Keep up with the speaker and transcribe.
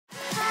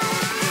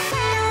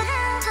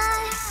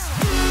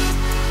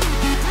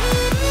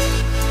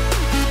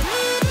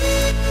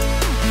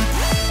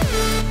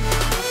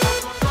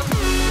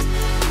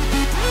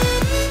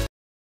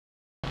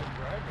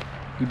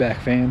back,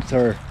 fam. It's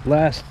our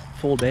last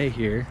full day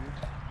here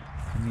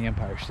in the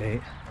Empire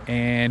State,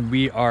 and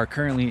we are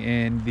currently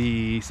in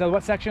the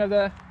what section of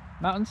the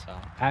mountains?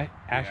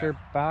 Ascherbach.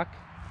 Yeah.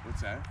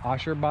 What's that?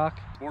 Ascherbach.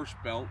 Borscht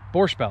Belt.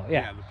 Borscht Belt.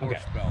 Yeah. The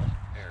Borscht Belt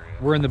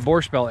area. We're in the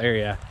Borscht Belt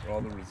area. Where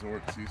all the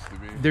resorts used to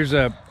be. There's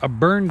a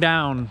burned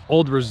down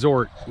old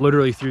resort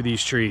literally through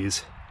these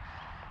trees,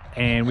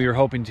 and we were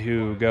hoping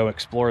to go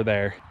explore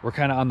there. We're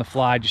kind of on the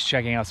fly, just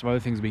checking out some other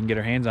things we can get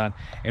our hands on,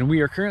 and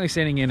we are currently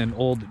standing in an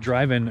old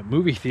drive-in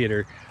movie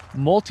theater,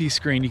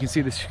 multi-screen. You can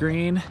see the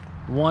screen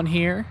one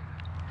here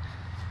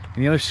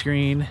and the other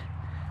screen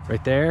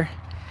right there,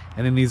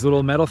 and then these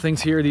little metal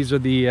things here, these are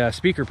the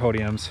speaker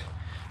podiums.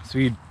 So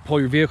you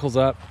pull your vehicles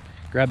up,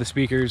 grab the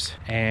speakers,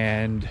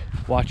 and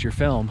watch your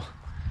film.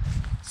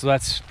 So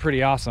that's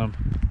pretty awesome.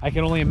 I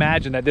can only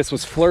imagine that this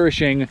was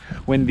flourishing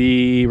when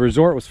the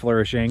resort was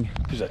flourishing.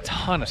 There's a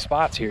ton of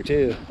spots here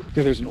too.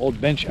 There's an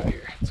old bench out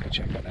here. Let's go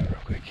check that out real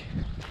quick.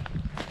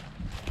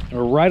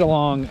 We're right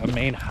along a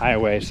main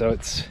highway, so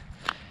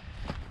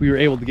we were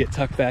able to get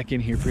tucked back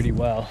in here pretty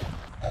well.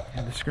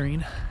 And the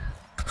screen.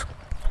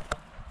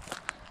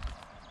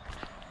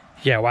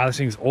 Yeah, wow, this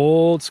thing's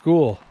old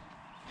school.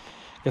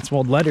 Got some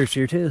old letters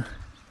here too.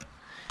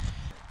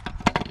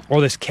 Or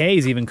this K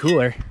is even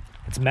cooler.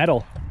 It's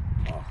metal.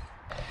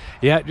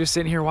 Yeah, just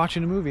sitting here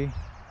watching a movie.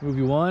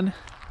 Movie 1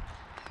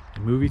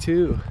 and movie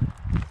 2.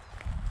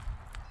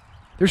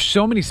 There's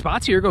so many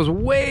spots here, it goes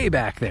way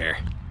back there.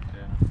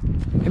 Yeah.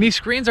 And these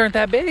screens aren't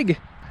that big.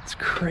 It's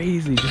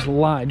crazy,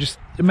 just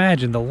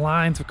imagine the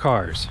lines of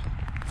cars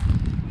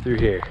through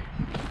here.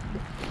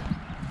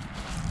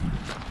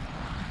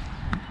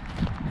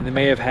 And they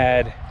may have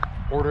had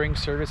ordering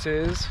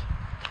services.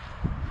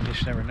 You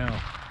just never know.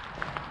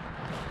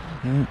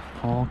 Yeah,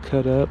 all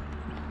cut up.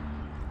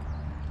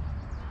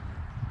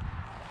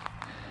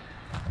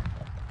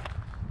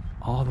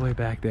 All the way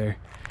back there.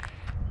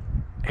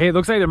 Hey, it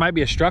looks like there might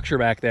be a structure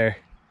back there.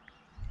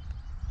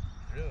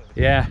 Really?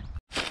 Yeah.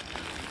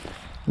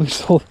 Look at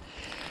this whole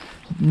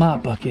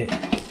mop bucket. Oh,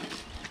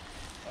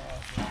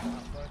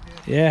 mop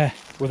bucket? Yeah,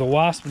 with a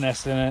wasp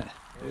nest in it.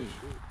 Oh, shoot.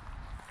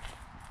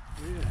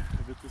 Yeah,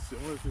 I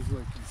wonder if there's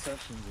like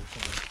concessions or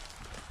something.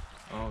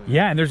 Oh,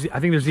 yeah, and I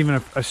think there's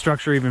even a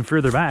structure even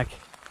further back.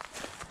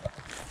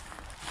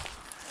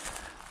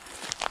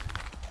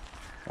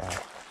 Wow.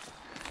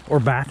 Or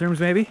bathrooms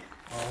maybe?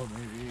 Oh,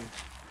 maybe.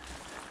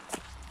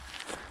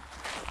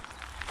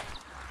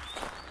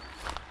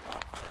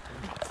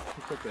 I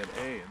picked up that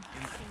A and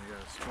instantly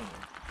got a swimmer.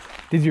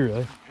 Did you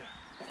really? Yeah.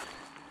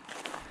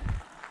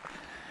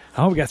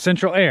 Oh, we got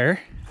central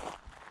air.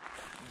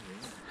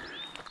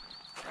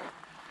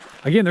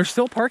 Again, there's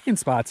still parking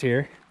spots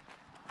here.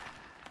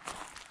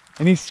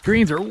 And these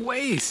screens are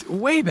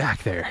way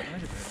back there.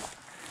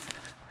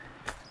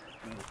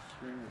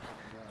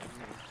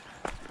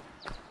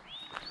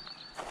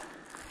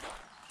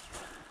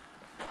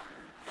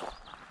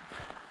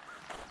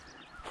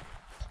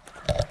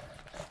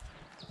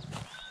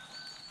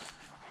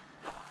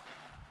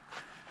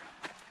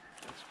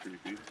 That's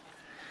creepy.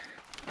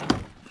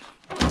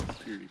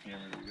 Security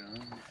cameras are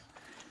gone.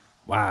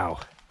 Wow.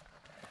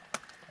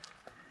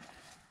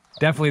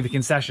 Definitely the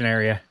concession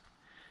area.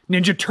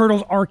 Ninja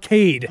Turtles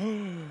arcade.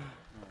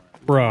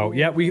 Bro,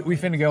 yeah, we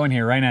finna go in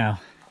here right now.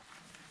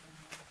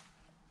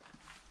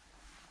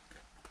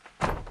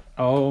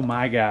 Oh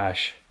my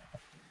gosh.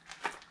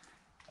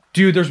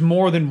 Dude, there's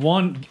more than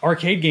one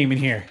arcade game in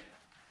here.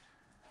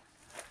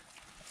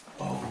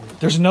 Oh,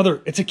 there's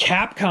another, it's a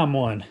Capcom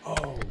one.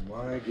 Oh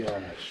my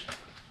gosh.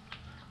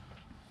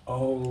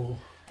 Oh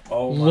my.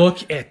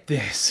 Look at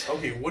this.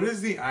 Okay, what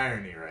is the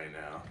irony right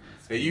now?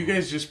 That you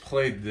guys just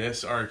played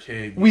this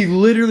arcade game. We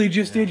literally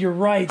just did, you're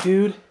right,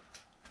 dude.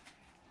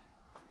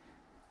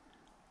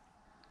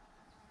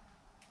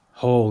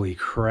 Holy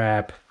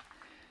crap.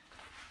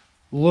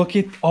 Look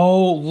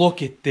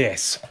at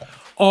this.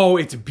 Oh,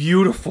 it's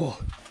beautiful.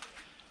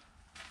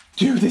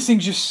 Dude, this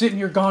thing's just sitting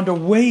here gone to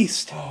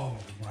waste. Oh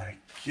my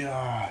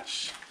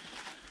gosh.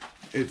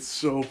 It's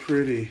so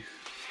pretty.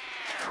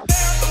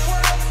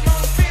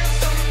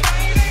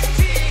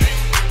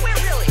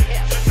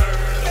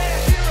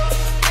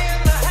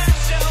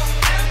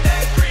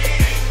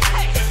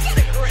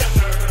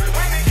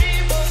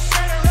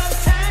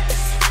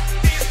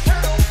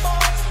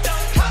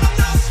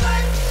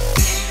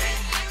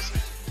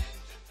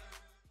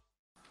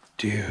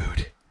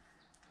 Dude.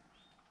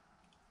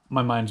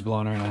 My mind's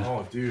blown right now.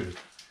 Oh, dude.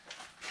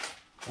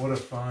 What a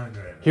find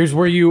right now. Here's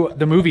where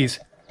the movies.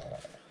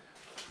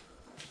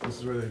 This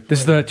is where they This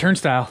is the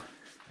turnstile.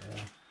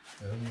 Yeah.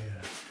 Oh,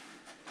 yeah.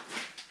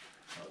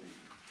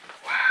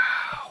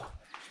 Wow.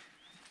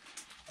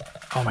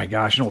 Oh my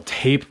gosh, an old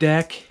tape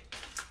deck.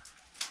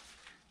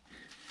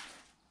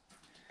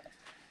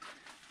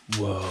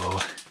 Whoa.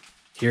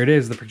 Here it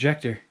is, the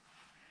projector.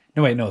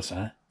 No, wait, no, it's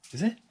not.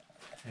 Is it?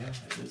 Yeah,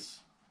 it is.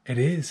 It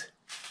is.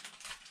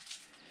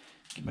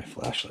 Get my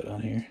flashlight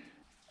on here.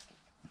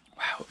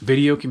 Wow.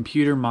 Video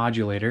computer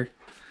modulator.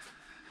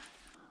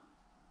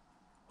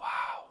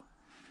 Wow.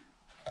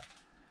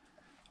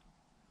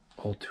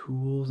 Old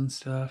tools and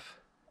stuff.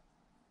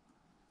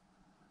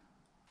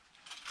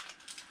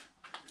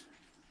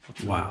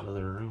 Wow.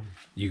 Another room.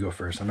 You go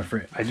first. I'm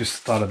afraid. I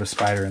just thought of the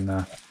spider in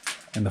the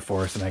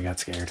forest and I got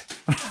scared.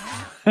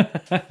 Wow.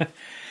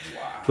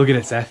 Look at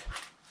it, Seth.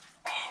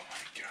 Oh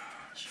my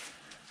gosh.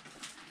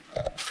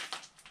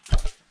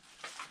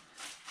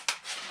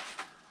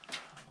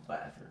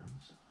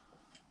 Bathrooms.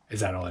 Is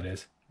that all it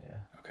is? Yeah.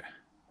 Okay.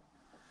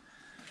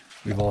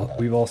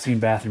 We've all seen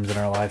bathrooms in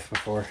our life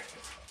before.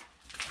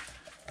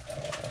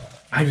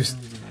 I just.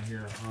 I'm gonna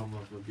hear a hum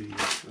of a bee.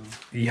 So.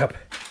 Yep.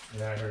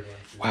 Yeah, I heard one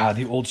too. Wow,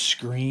 the old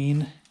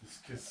screen. This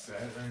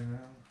cassette right now.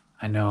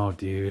 I know,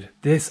 dude.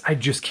 I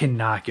just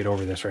cannot get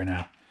over this right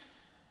now.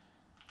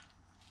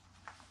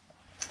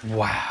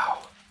 Wow.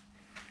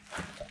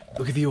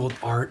 Look at the old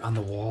art on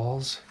the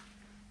walls.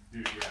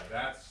 Dude, yeah,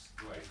 that's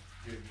like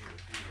giving me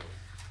the feels.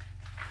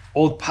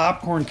 Old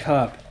popcorn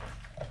cup.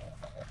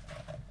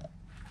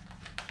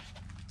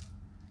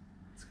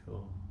 It's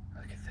cool.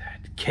 Look at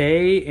that.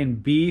 K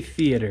and B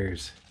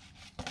theaters.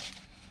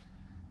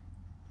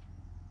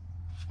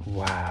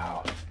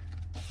 Wow.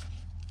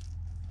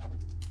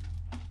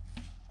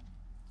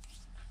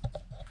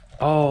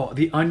 Oh,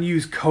 the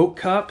unused Coke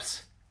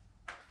cups.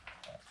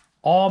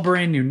 All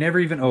brand new, never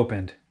even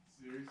opened.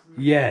 Seriously?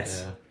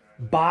 Yes. Yeah.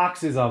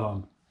 Boxes of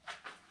them.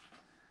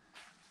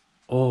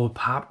 Old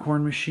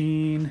popcorn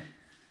machine.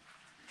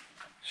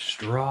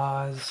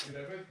 Straws. Dude,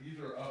 I bet these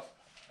are up.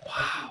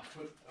 Wow.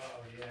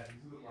 Oh yeah,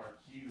 these are the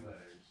marquee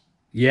letters.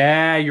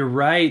 Yeah, you're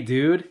right,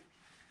 dude.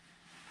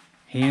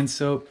 Hand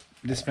soap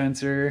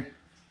dispenser.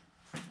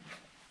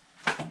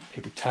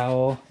 Paper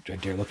towel. Do I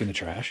dare look in the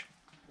trash?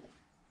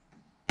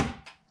 I'm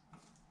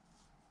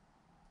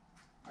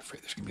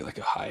afraid there's gonna be like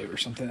a hive or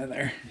something in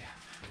there. Yeah.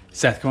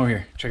 Seth, come over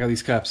here. Check out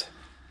these cups.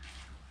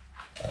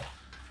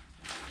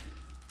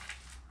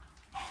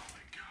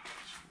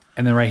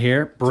 And then right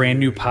here, brand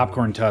new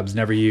popcorn tubs,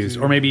 never used.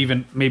 Or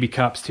maybe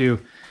cups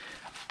too.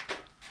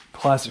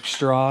 Plastic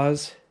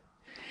straws.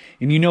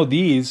 And you know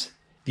these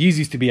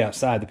used to be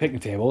outside the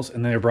picnic tables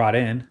and then they're brought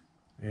in.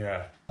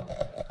 Yeah.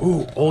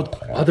 Ooh,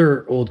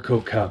 other old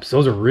Coke cups.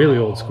 Those are really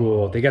old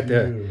school. They got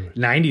dude. the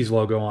 90s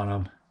logo on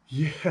them.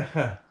 Yeah.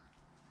 I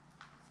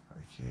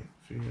can't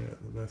figure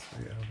out the best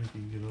way. I don't think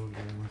you can get over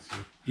there unless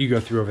you You go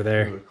through over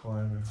there. go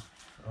climbing.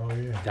 Oh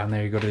yeah. Down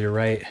there, you go to your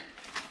right.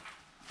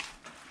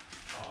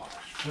 Oh,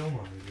 there's film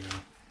on me now.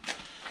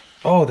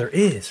 Oh, there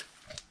is.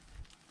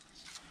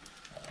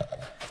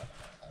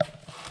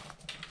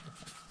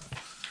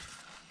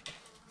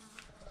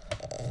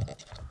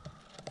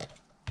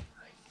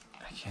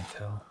 I can't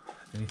tell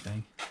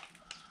anything.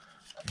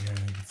 Yeah, I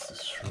think it's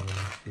destroyed.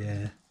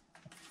 Yeah.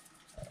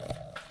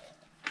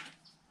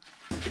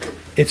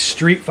 It's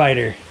Street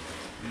Fighter.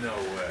 No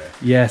way.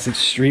 Yes, it's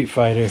Street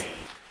Fighter.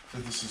 So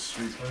this is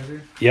Street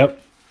Fighter?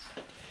 Yep.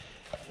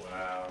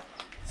 Wow.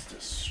 It's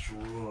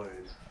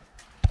destroyed.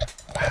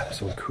 Wow,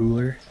 this old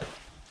cooler.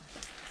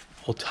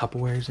 Old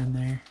Tupperware's in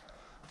there.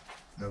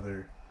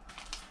 Another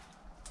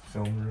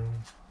film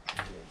room.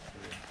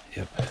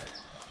 Yep.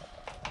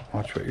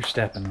 Watch what you're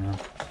stepping on.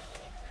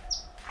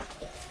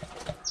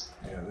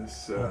 Yeah,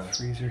 this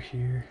Freezer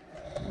here.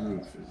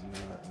 roof is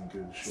not in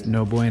good shape.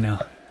 No bueno.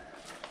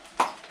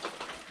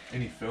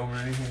 Any film or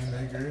anything in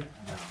there, Gary?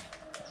 No.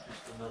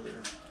 Just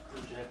another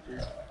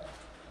projector.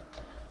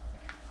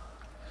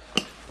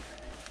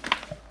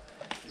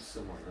 Just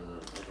somewhere in the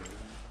other room.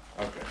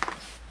 Okay.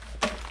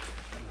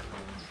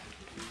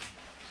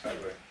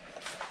 Sideways.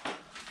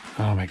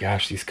 Oh my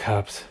gosh, these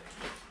cups.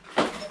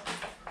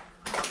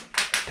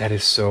 That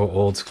is so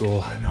old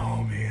school. I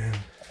know, man.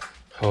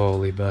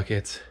 Holy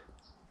buckets.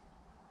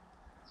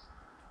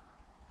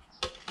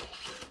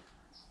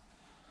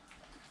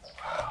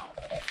 Wow.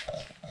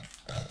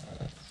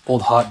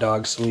 Old hot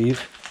dog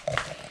sleeve.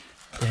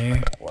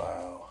 There.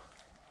 Wow.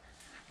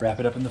 Wrap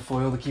it up in the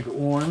foil to keep it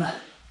warm.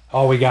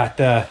 Oh, we got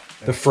the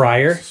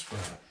fryer.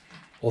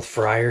 Old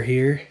fryer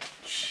here.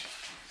 Jeez.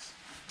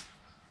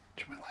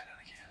 Turn my light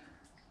on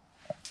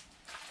again.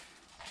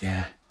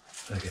 Yeah,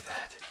 look at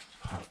that.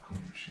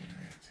 Popcorn machine.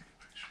 I gotta take a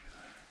picture of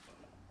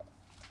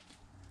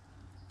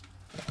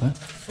that. What?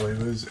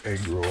 Flavors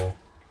egg roll.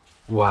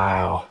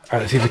 Wow. All right,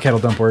 let's see if the kettle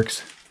dump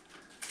works.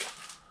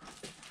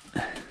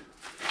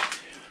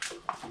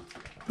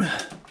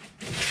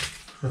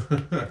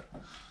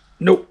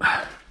 Nope.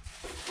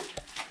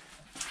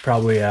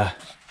 Probably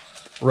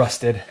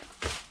rusted.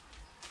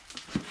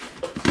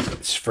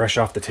 It's fresh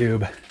off the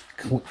tube.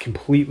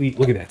 Completely,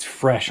 look at that, it's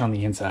fresh on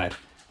the inside.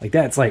 Like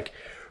that, it's like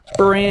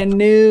brand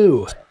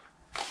new.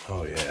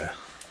 Oh yeah.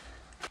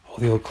 All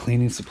the old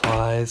cleaning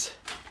supplies.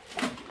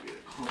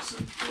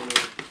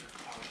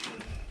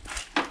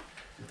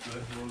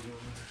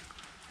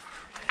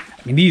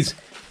 I mean,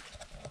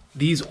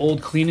 these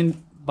old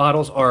cleaning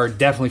bottles are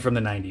definitely from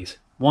the 90s.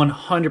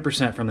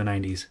 100% from the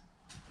 90s.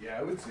 Yeah,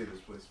 I would say this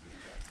place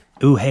would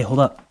be. Ooh, hey, hold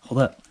up.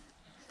 Hold up.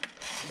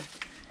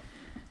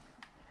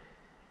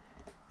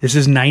 This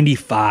is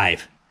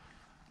 95.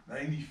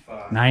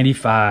 95.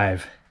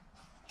 95.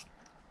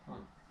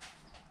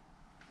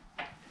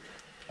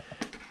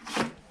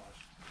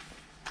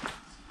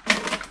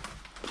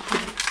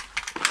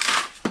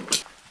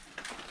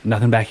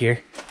 Nothing back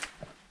here?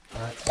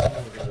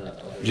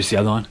 Just the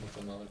other one?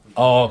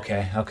 Oh,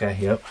 okay. Okay,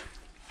 yep.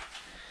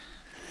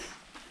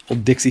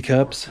 Old Dixie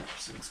cups.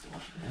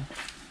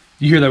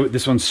 You hear that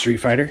this one's Street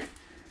Fighter?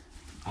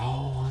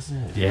 Oh, was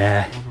it?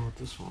 Yeah. I wonder what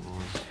this one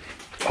was.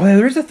 Oh, yeah,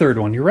 there's a third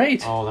one. You're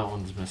right. Oh, that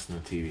one's missing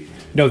the TV. Maybe.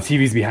 No, the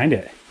TV's behind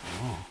it.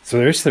 Oh. So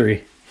there's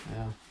 3.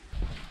 Yeah.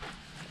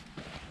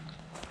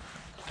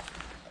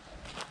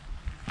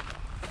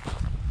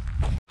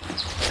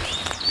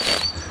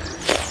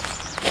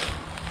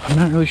 I'm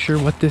not really sure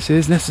what this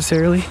is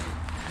necessarily.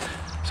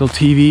 So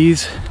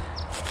TVs.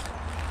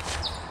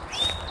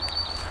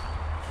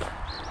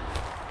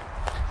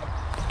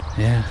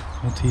 Yeah,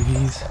 old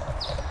TVs.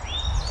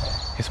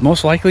 It's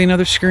most likely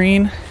another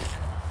screen.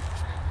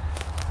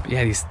 But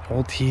yeah, these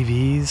old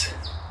TVs.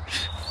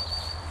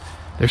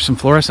 There's some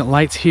fluorescent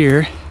lights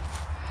here.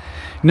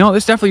 No,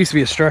 this definitely used to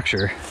be a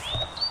structure.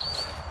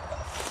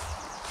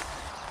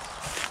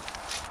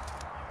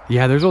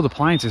 Yeah, there's old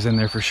appliances in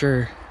there for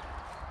sure.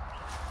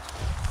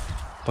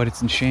 But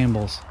it's in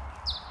shambles.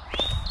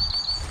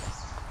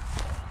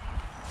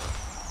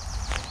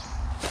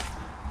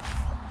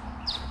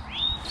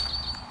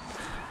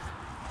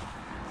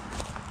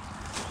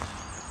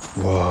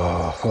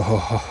 Whoa.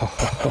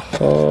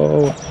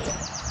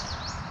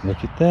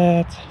 Look at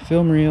that.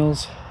 Film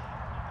reels.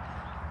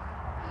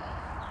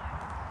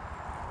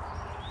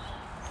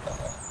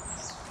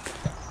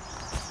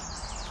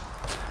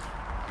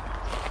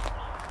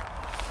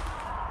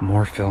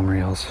 More film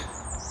reels.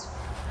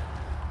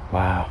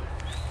 Wow.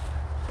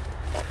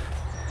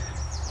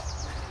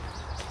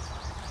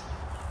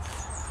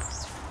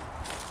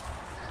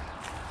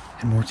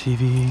 And more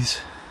TVs.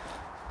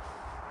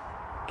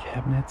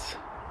 Cabinets.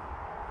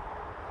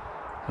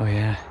 Oh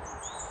yeah.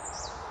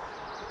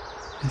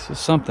 This was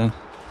something.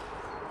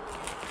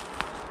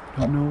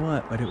 Don't know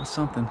what, but it was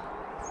something.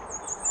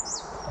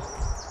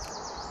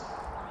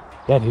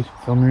 Yeah, dude.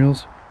 Film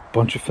reels.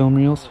 Bunch of film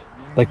reels.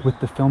 Like with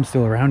the film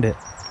still around it.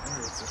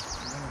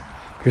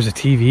 There's a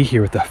TV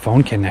here with the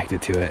phone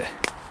connected to it.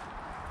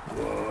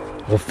 Whoa.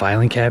 Little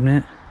filing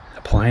cabinet.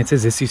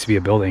 Appliances. This used to be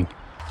a building.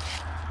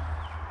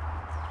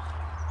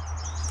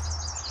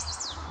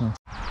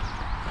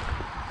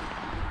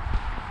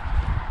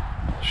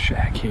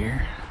 Shack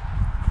here.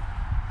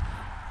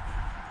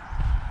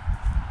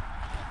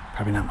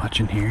 Probably not much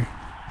in here.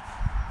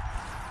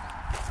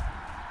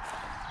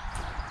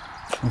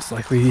 Most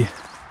likely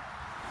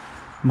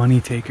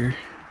money taker.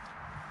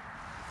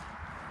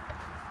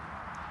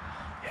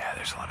 Yeah,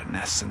 there's a lot of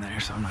nests in there,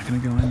 so I'm not gonna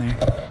go in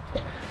there.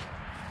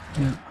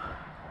 Yeah.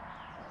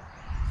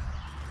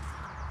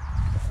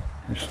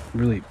 There's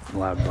really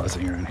loud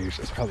buzzing around here,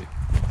 so it's probably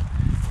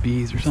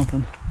bees or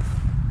something.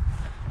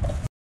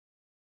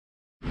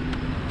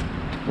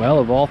 Well,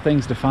 of all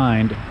things to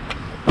find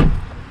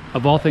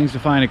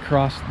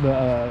across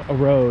a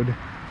road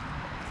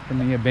from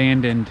the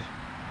abandoned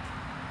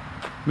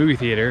movie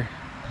theater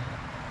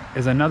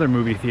is another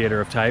movie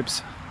theater of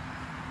types.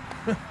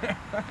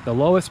 The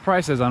lowest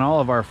prices on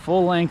all of our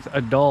full-length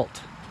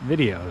adult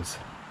videos.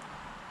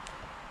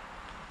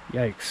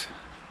 Yikes.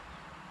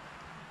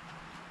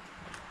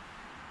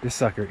 This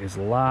sucker is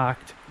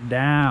locked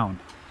down.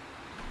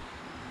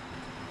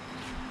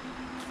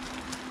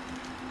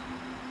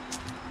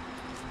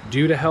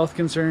 Due to health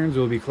concerns,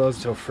 we'll be closed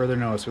until further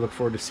notice. We look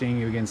forward to seeing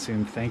you again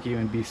soon. Thank you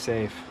and be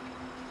safe.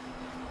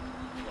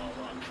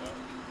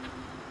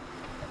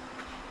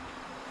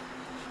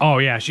 Oh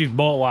yeah, she's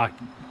bolt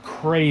locked.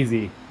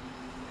 Crazy.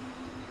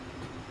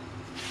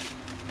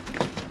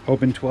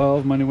 Open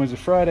 12, Monday, Wednesday,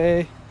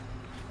 Friday.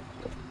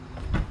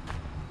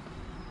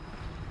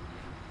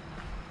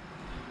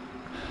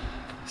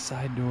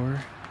 Side door.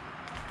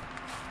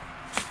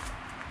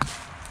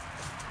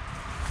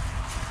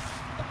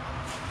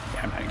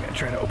 I'm not even gonna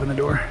try to open the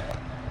door.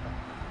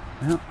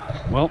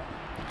 Well,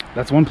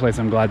 that's one place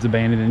I'm glad it's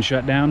abandoned and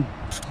shut down.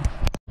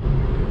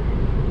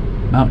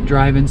 Mount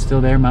Drive-In still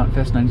there, Mount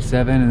Fest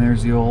 97, and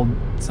there's the old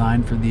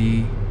sign for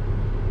the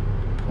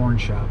porn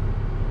shop.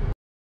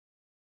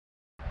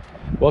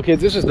 Well,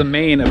 kids, this is the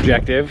main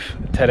objective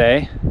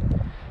today.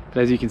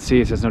 But as you can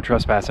see, it says no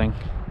trespassing.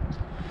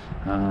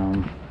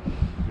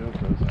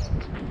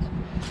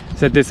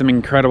 Said did some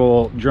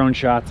incredible drone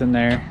shots in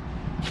there.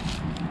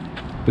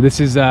 But this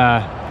is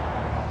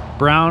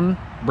Brown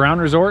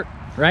Resort,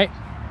 right?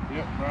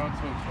 Yep, Brown's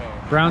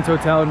Hotel. Brown's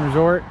Hotel and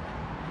Resort.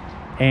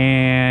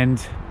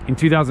 And in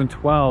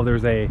 2012, there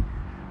was a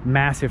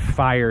massive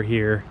fire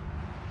here,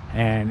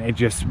 and it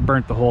just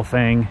burnt the whole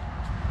thing.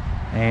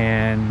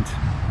 And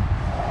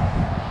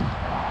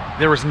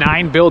there was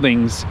 9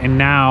 buildings, and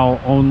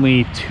now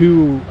only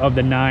 2 of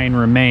the 9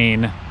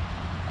 remain.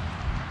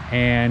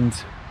 And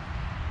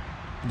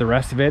the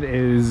rest of it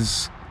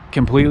is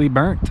completely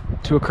burnt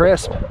to a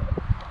crisp.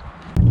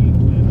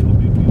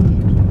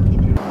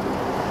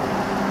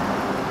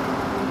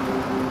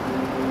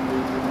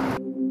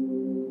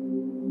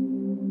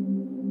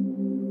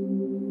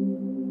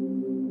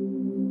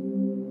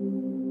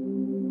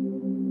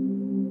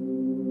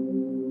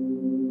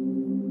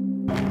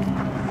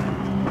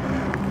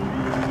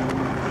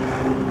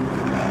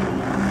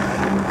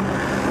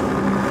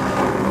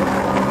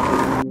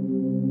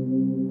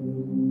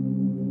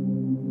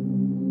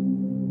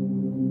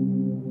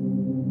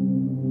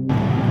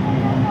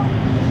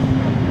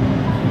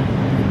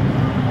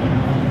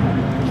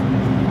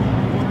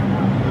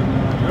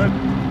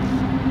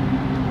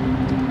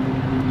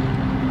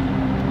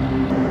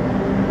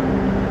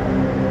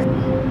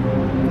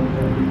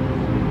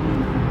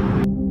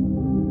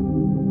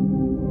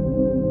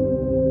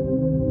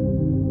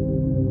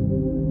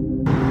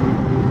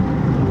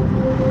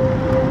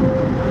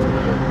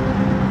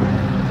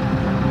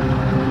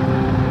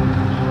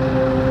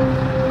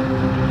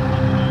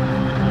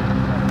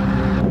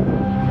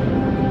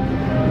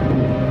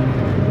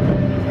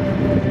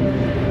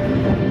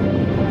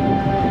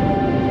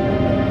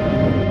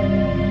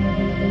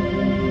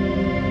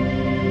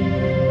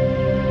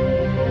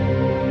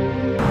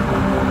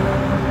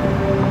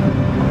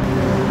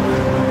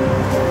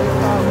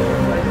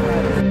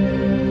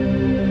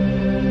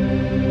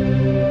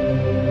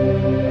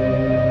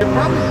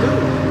 probably do.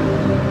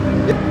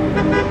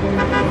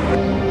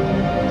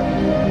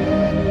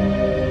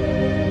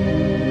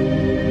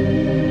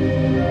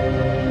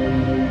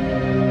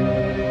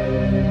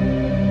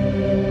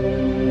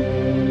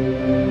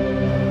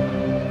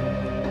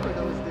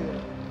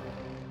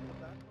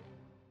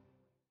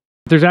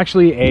 There's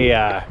actually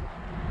a,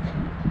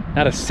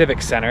 not a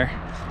civic center,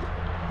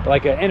 but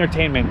like an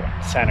entertainment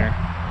center.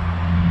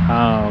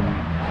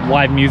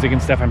 Live music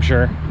and stuff, I'm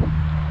sure.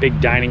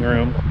 Big dining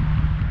room.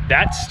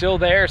 That's still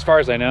there as far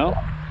as I know.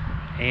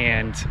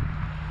 And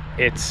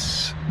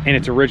it's in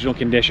its original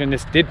condition.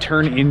 This did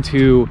turn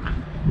into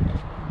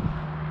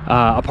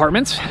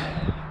apartments.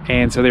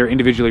 And so they're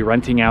individually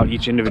renting out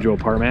each individual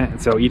apartment.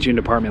 And so each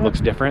apartment looks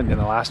different than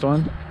the last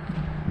one.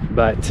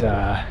 But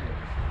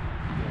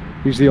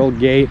here's the old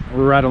gate.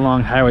 We're right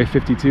along Highway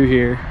 52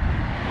 here.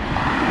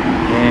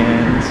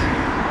 And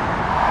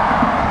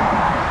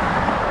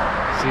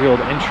it's the old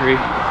entry.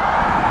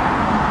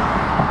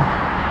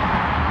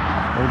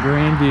 Old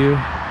Grandview.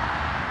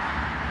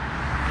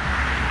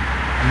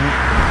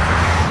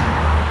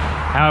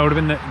 How it would have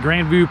been the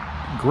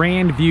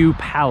Grandview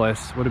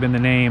Palace would have been the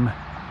name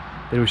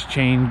that it was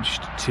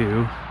changed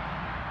to.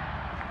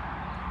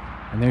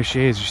 And there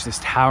she is, just this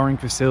towering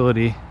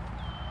facility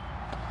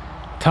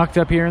tucked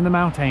up here in the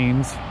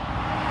mountains.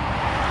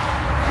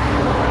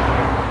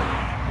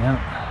 Yep.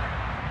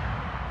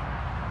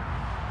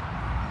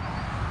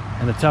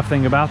 And the tough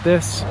thing about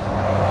this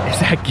is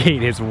that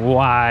gate is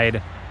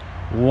wide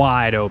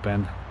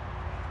open.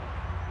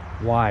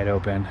 Wide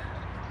open.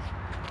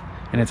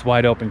 And it's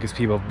wide open because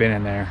people have been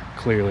in there,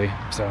 clearly,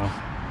 so.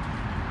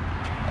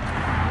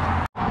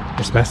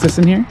 Asbestos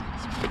in here?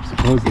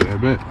 Supposedly, I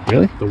bet.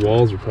 Really? The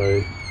walls are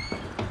probably...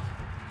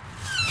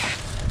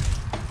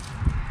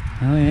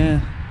 Oh yeah,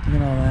 look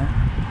at all that.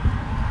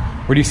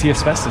 Where do you see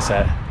asbestos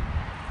at?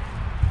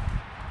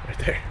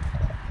 right there.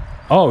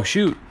 Oh,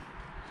 shoot.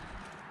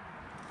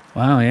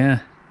 Wow, yeah.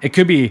 It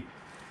could be,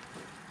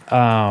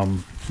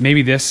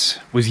 maybe this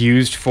was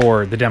used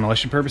for the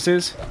demolition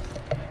purposes.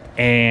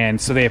 And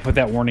so they put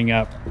that warning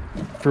up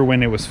for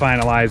when it was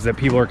finalized that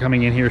people are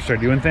coming in here to start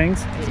doing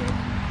things.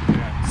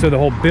 So the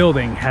whole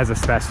building has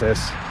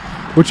asbestos,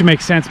 which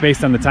makes sense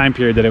based on the time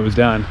period that it was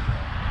done.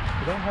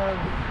 I don't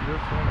have your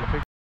phone to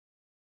take.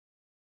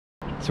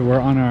 So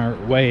we're on our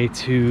way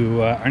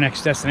to our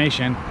next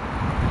destination,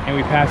 and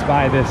we passed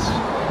by this,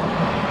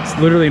 it's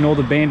literally an old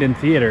abandoned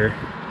theater.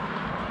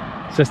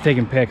 It's just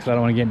taking pics, so I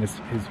don't want to get in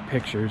his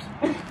pictures.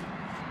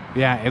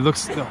 Yeah, it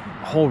looks, the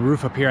whole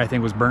roof up here I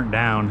think was burnt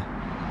down.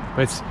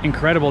 But it's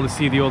incredible to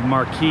see the old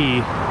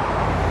marquee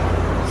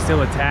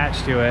still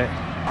attached to it.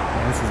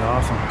 Yeah, this is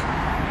awesome.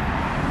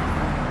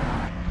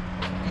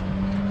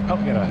 Oh,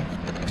 we got a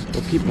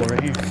little people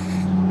right here.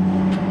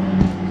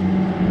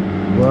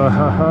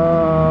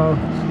 Whoa,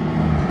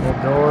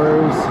 little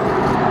doors.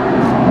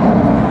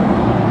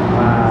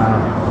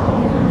 Wow.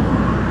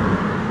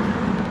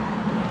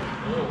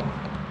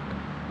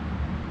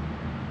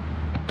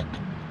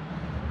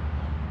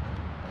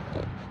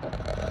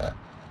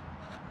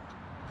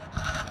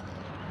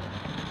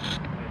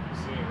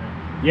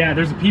 Yeah,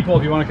 there's a peephole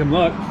if you want to come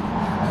look.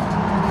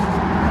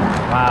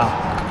 Wow.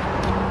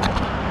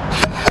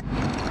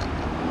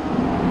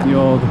 The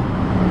old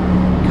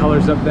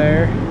colors up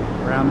there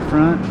around the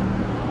front.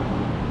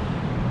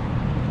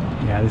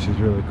 Yeah, this is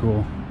really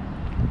cool.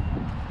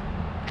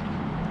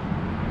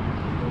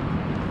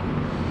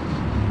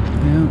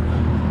 Yeah.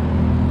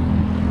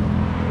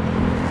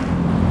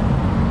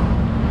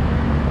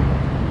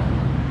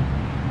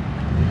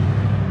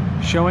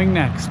 Showing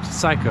next,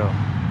 Psycho.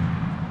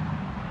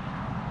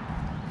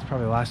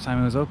 Probably the last time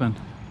it was open.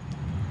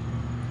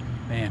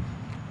 Man,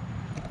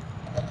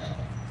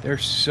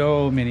 there's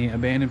so many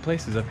abandoned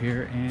places up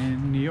here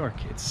in New York.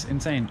 It's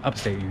insane.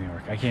 Upstate New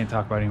York. I can't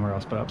talk about anywhere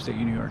else but upstate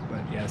New York,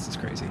 but yeah, this is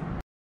crazy.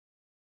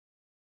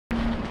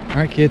 All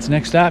right, kids,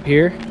 next stop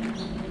here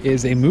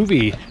is a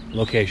movie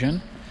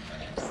location.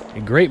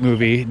 A great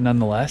movie,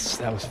 nonetheless,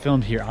 that was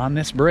filmed here on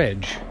this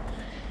bridge.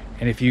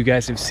 And if you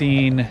guys have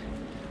seen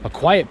A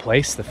Quiet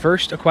Place, the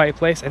first A Quiet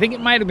Place, I think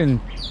it might have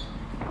been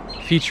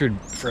featured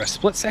for a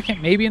split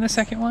second, maybe in the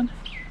second one,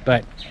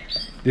 but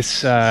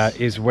this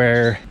is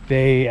where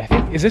they, I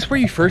think, is this where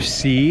you first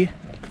see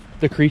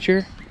the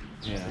creature?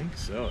 Yeah, I think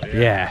so.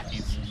 Yeah.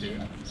 Eats the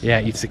kid.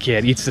 Yeah, eats the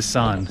kid, eats the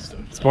son.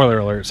 Spoiler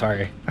alert,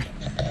 sorry. But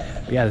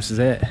yeah, this is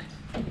it.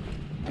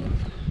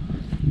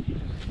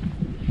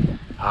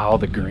 Oh,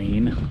 the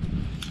green.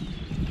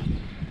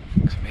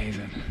 Looks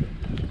amazing.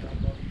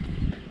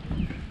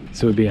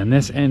 So it would be on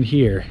this end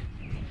here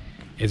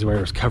is where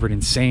it was covered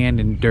in sand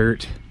and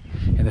dirt,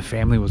 and the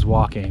family was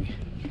walking,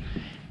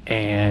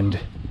 and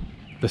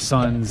the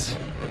son's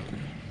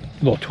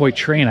little toy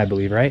train, I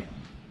believe, right?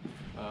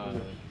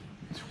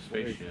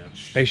 Spaceship.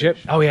 Spaceship?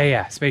 Oh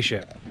yeah,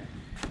 spaceship.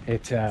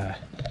 It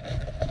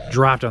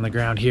dropped on the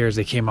ground here as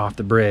they came off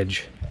the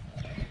bridge,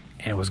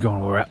 and it was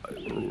going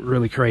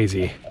really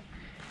crazy.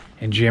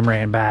 And Jim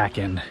ran back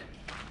and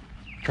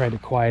tried to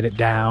quiet it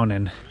down,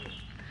 and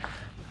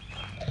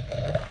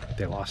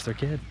they lost their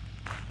kid.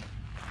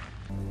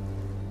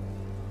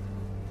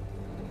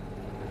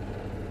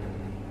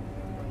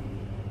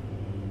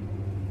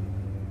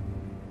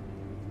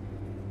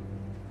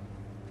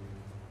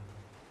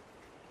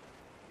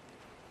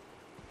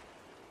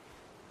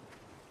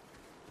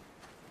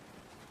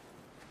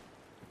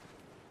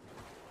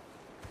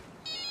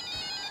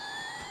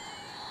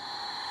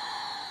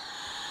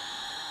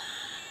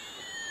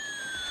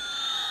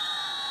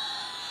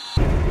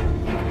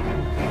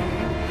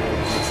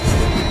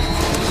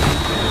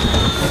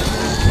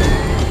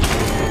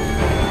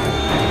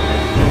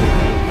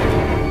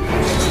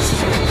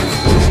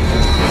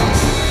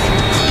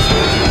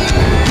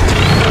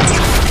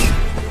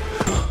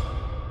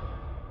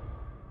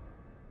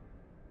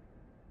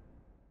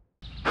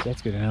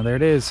 It's good to know. There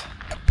it is.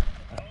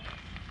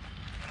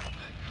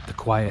 The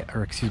quiet,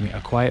 or excuse me, a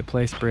quiet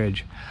place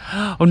bridge.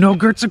 Oh no,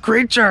 Gert's a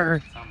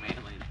creature! That's how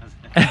Manly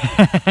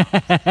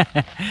does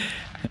it.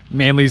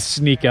 Manly's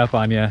sneak up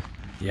on you.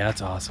 Yeah,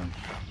 that's awesome.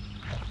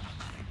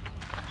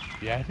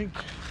 Yeah, I think.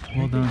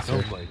 Well done, it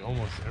felt sir. like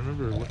almost. I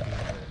remember looking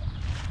at it.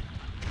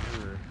 We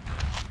were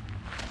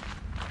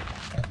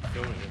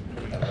filming it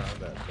coming around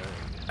that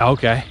bend.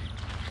 Okay.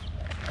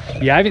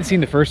 Yeah, I haven't seen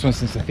the first one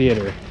since the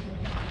theater.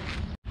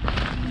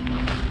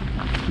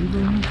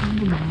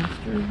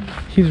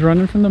 He's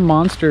running from the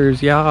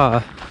monsters,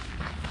 yeah.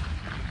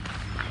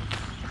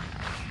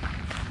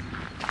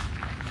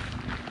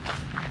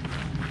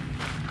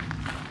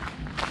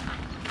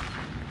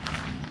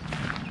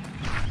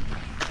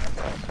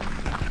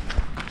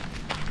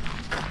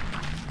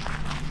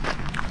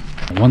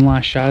 One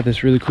last shot of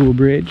this really cool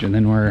bridge, and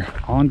then we're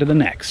on to the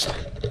next.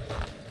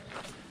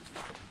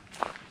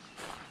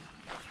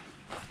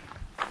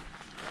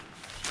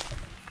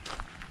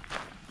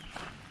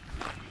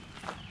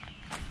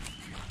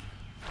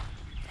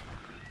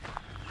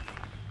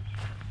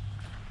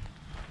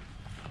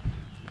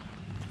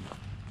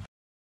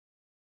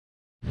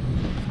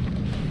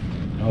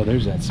 Oh,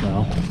 there's that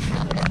smell.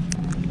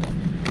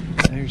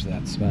 There's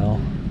that smell.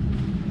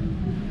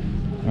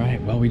 All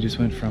right, well, we just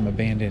went from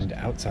abandoned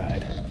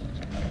outside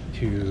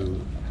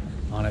to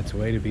on its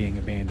way to being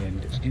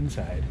abandoned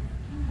inside.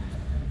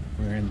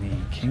 We're in the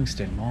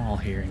Kingston Mall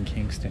here in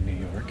Kingston,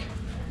 New York,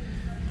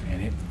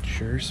 and it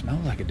sure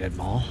smells like a dead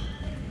mall.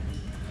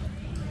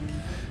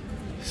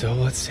 So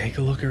let's take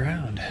a look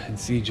around and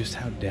see just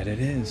how dead it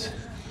is.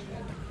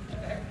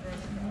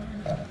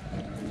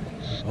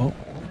 Oh,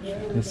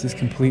 this is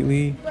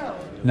completely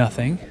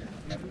nothing.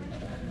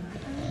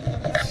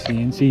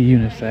 CNC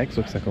unisex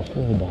looks like a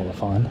whole ball of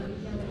fun.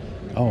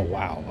 Oh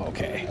wow,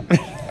 okay.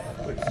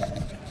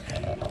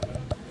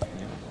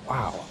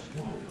 Wow,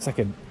 it's like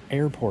an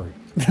airport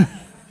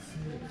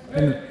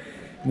in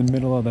the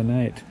middle of the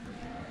night.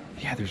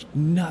 Yeah, there's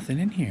nothing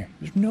in here.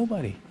 There's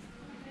nobody.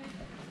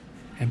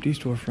 Empty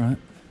storefront.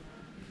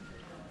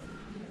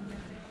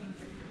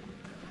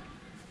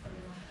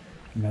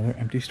 Another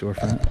empty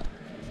storefront.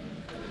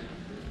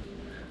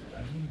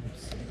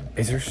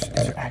 Is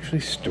there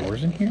actually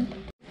stores in here?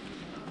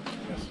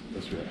 Yes,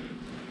 that's right.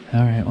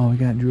 All right, well, we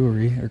got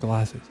jewelry or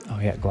glasses. Oh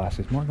yeah,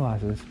 glasses, more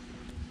glasses.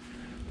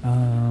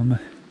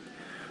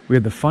 We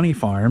have the Funny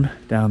Farm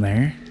down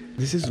there.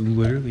 This is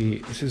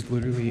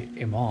literally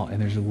a mall, and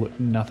there's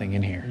nothing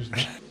in here.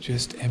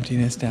 Just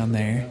emptiness down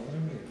there.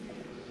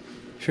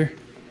 Sure.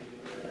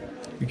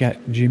 We got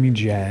Jimmy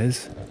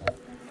Jazz.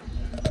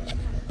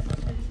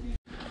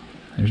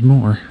 There's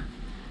more.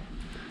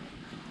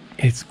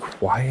 It's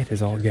quiet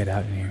as all get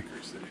out in here.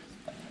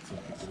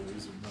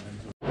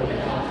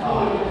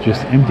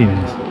 Just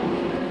emptiness.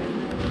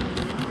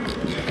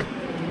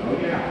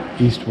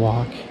 East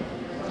Walk.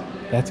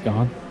 That's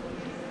gone.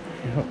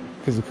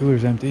 Because the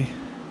cooler's empty.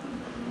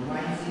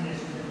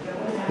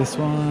 This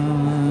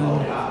one,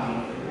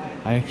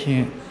 I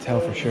can't tell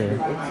for sure.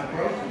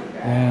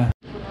 Yeah.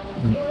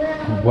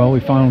 Well, we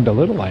found a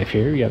little life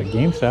here. We got a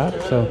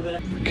GameStop, so.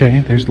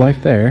 Okay, there's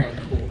life there.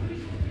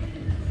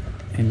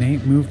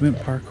 Innate movement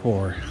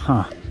parkour.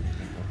 Huh.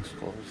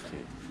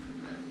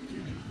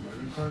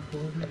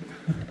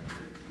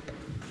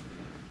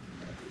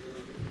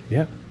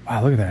 Yep.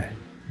 Wow, look at that.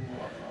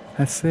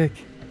 That's sick.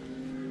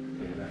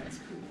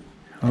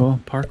 Oh,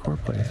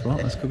 parkour place. Well,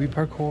 let's go be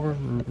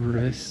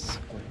parkourists.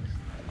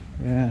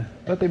 Yeah,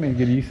 but they made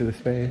good use of the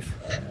space.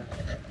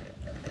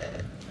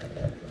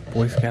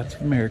 Boy Scouts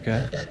of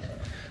America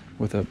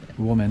with a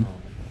woman.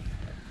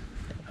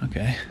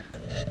 Okay.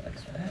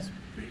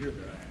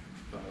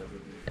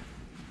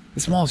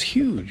 This mall is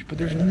huge, but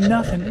there's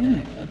nothing in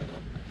it.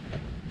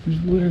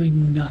 There's literally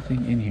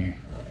nothing in here.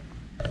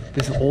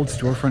 This old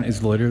storefront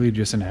is literally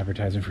just an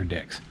advertisement for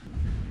dicks.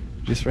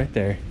 Just right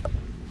there.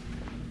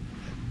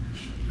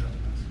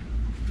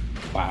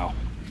 Wow.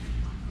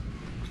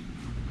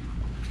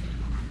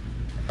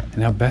 And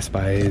now Best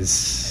Buy is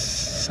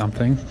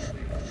something.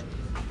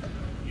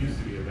 Used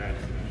to be a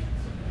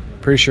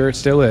vaccination. Pretty sure it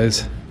still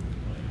is.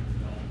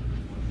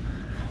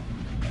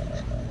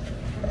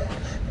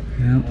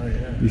 Yep. Oh,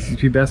 yeah. Used to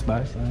be Best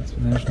Buy, so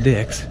there's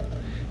dicks.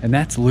 And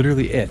that's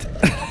literally it.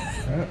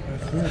 Yeah,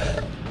 that's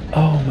it.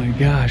 Oh my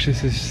gosh,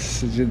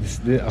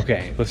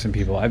 okay, listen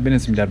people, I've been in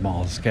some dead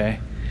malls, okay?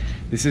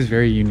 This is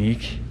very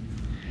unique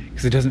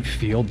because it doesn't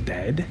feel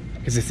dead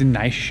because it's in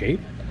nice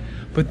shape,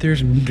 but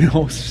there's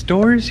no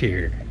stores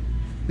here.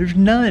 There's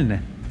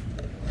none.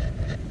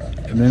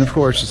 And then of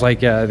course, just like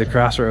the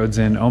Crossroads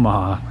in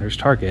Omaha, there's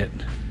Target.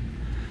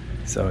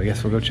 So I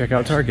guess we'll go check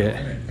out Target.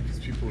 Because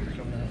people are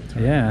coming out.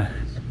 Yeah.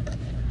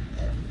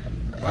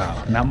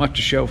 Wow, not much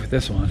to show for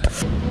this one.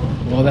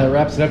 Well, that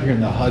wraps it up here in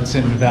the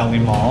Hudson Valley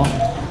Mall.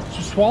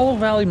 Swallow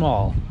Valley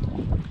Mall.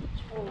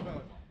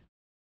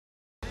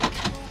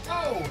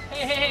 Oh,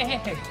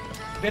 hey.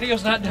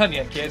 Video's not done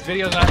yet, kids.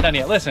 Video's not done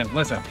yet. Listen.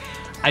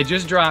 I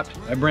just dropped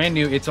a brand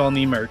new It's All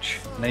Knee merch,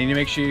 and I need to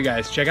make sure you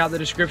guys check out the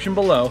description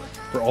below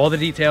for all the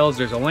details.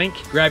 There's a link.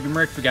 Grab your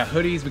merch. We got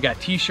hoodies, we got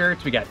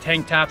t-shirts, we got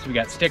tank tops, we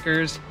got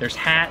stickers, there's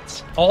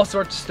hats, all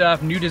sorts of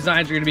stuff. New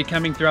designs are gonna be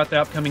coming throughout the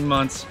upcoming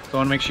months. So I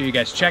wanna make sure you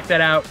guys check that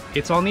out.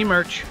 It's All Knee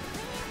merch,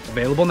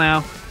 available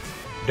now.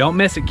 Don't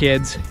miss it,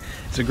 kids.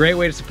 It's a great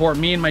way to support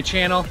me and my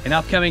channel and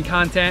upcoming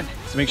content.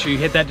 So make sure you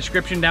hit that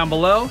description down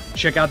below.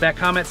 Check out that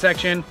comment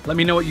section. Let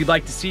me know what you'd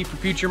like to see for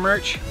future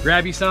merch.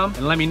 Grab you some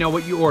and let me know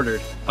what you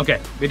ordered. Okay,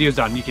 video's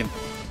done. You can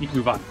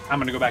move on. I'm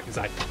gonna go back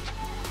inside.